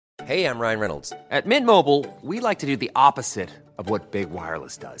Hey, I'm Ryan Reynolds. At Mint Mobile, we like to do the opposite of what Big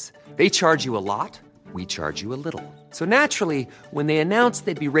Wireless does. They charge you a lot, we charge you a little. So naturally, when they announced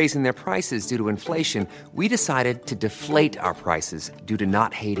they'd be raising their prices due to inflation, we decided to deflate our prices due to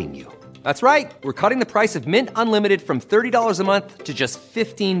not hating you. That's right. We're cutting the price of Mint Unlimited from $30 a month to just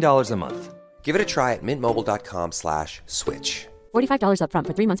 $15 a month. Give it a try at mintmobile.com/switch. $45 up front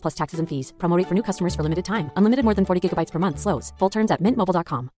for 3 months plus taxes and fees. Promo rate for new customers for limited time. Unlimited more than 40 gigabytes per month. Slows full terms at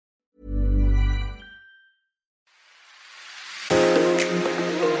mintmobile.com.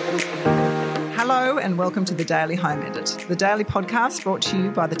 Hello and welcome to the Daily Home Edit, the daily podcast brought to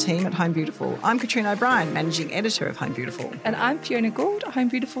you by the team at Home Beautiful. I'm Katrina O'Brien, Managing Editor of Home Beautiful. And I'm Fiona Gould, Home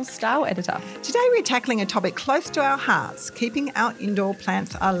Beautiful Style Editor. Today we're tackling a topic close to our hearts, keeping our indoor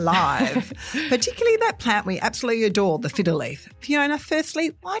plants alive, particularly that plant we absolutely adore, the fiddle leaf. Fiona,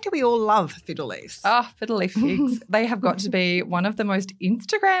 firstly, why do we all love fiddle leaves? Oh, fiddle leaf figs. They have got to be one of the most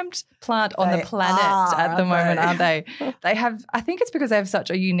Instagrammed plant on the planet at the moment, aren't they? They have, I think it's because they have such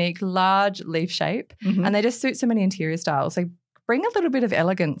a unique, large leaf shape and they just suit so many interior styles. They bring a little bit of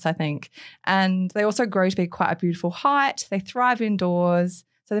elegance, I think. And they also grow to be quite a beautiful height. They thrive indoors.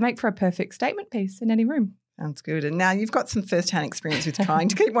 So they make for a perfect statement piece in any room. Sounds good. And now you've got some first-hand experience with trying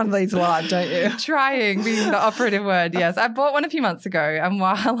to keep one of these alive, don't you? Trying being the operative word, yes. I bought one a few months ago, and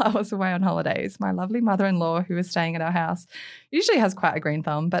while I was away on holidays, my lovely mother-in-law who was staying at our house usually has quite a green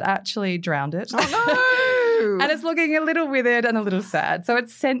thumb, but actually drowned it. Oh, no! And it's looking a little withered and a little sad. So it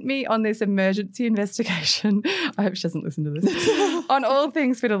sent me on this emergency investigation. I hope she doesn't listen to this. On all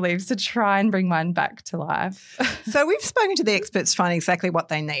things fiddle leaves to try and bring mine back to life. So we've spoken to the experts to find exactly what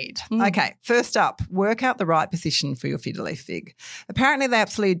they need. Okay, first up, work out the right position for your fiddle leaf fig. Apparently they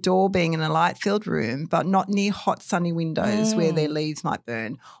absolutely adore being in a light-filled room but not near hot sunny windows where their leaves might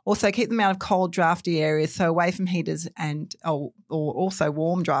burn. Also keep them out of cold drafty areas, so away from heaters or also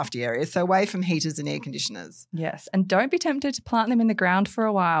warm drafty areas, so away from heaters and air conditioners. Yes, and don't be tempted to plant them in the ground for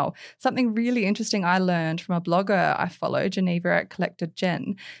a while. Something really interesting I learned from a blogger I follow, Geneva at Collected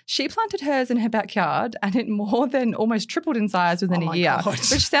Jen. She planted hers in her backyard and it more than almost tripled in size within a year, which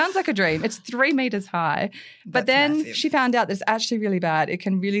sounds like a dream. It's 3 meters high. But then massive. She found out that it's actually really bad. It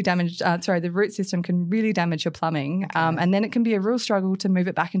can really damage, the root system can really damage your plumbing. And then it can be a real struggle to move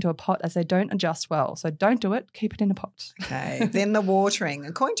it back into a pot as they don't adjust well. So don't do it. Keep it in a pot. Okay. Then the watering.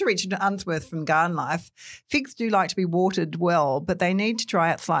 According to Richard Unsworth from Garden Life, figs do like to be watered well, but they need to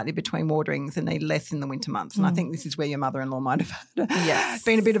dry out slightly between waterings and need less in the winter months. And I think this is where your mother-in-law might have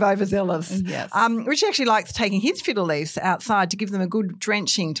been a bit of overzealous. Yes. Richard actually likes taking his fiddle leaves outside to give them a good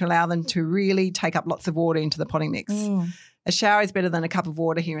drenching to allow them to really take up lots of water into the potting mix. A shower is better than a cup of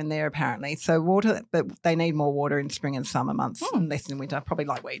water here and there, apparently. So water, but they need more water in spring and summer months and less in winter, probably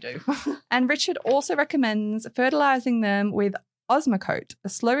like we do. And Richard also recommends fertilising them with Osmocote, a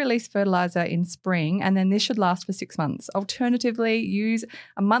slow-release fertiliser in spring, and then this should last for 6 months. Alternatively, use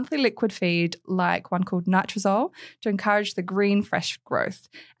a monthly liquid feed like one called Nitrazole to encourage the green, fresh growth.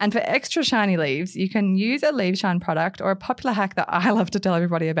 And for extra shiny leaves, you can use a leaf shine product, or a popular hack that I love to tell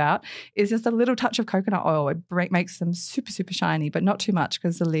everybody about is just a little touch of coconut oil. It makes them super, super shiny, but not too much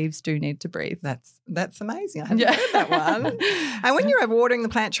because the leaves do need to breathe. That's amazing. I haven't heard that one. And when you're watering the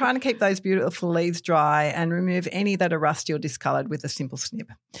plant, trying to keep those beautiful leaves dry and remove any that are rusty or discoloured with a simple snip.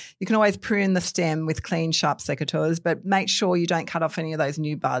 You can always prune the stem with clean, sharp secateurs, but make sure you don't cut off any of those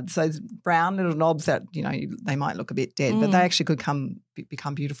new buds. Those brown little knobs that, they might look a bit dead, but they actually could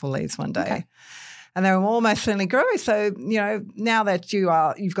become beautiful leaves one day. Okay. And they will almost certainly grow. So, now that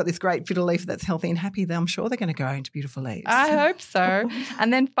you've got this great fiddle leaf that's healthy and happy, then I'm sure they're going to grow into beautiful leaves. I hope so.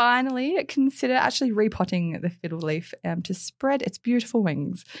 And then finally, consider actually repotting the fiddle leaf to spread its beautiful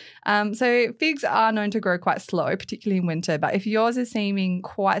wings. So figs are known to grow quite slow, particularly in winter, but if yours is seeming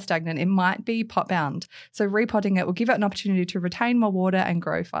quite stagnant, it might be pot-bound. So repotting it will give it an opportunity to retain more water and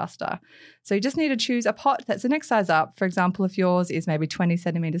grow faster. So you just need to choose a pot that's the next size up. For example, if yours is maybe 20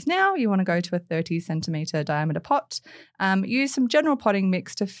 centimetres now, you want to go to a 30 centimetre diameter pot. Use some general potting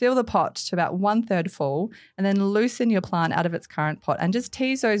mix to fill the pot to about 1/3 full, and then loosen your plant out of its current pot and just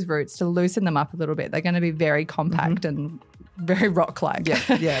tease those roots to loosen them up a little bit. They're going to be very compact and very rock-like.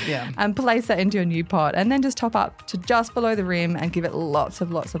 Yeah. And place that into your new pot and then just top up to just below the rim and give it lots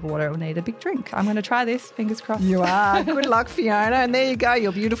of water. It will need a big drink. I'm going to try this, fingers crossed. You are. Good luck, Fiona. And there you go.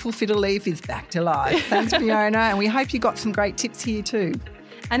 Your beautiful fiddle leaf is back to life. Thanks, Fiona. And we hope you got some great tips here too.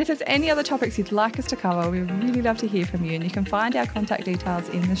 And if there's any other topics you'd like us to cover, we'd really love to hear from you, and you can find our contact details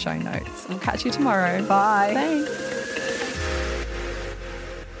in the show notes. We'll catch you tomorrow. Bye. Thanks.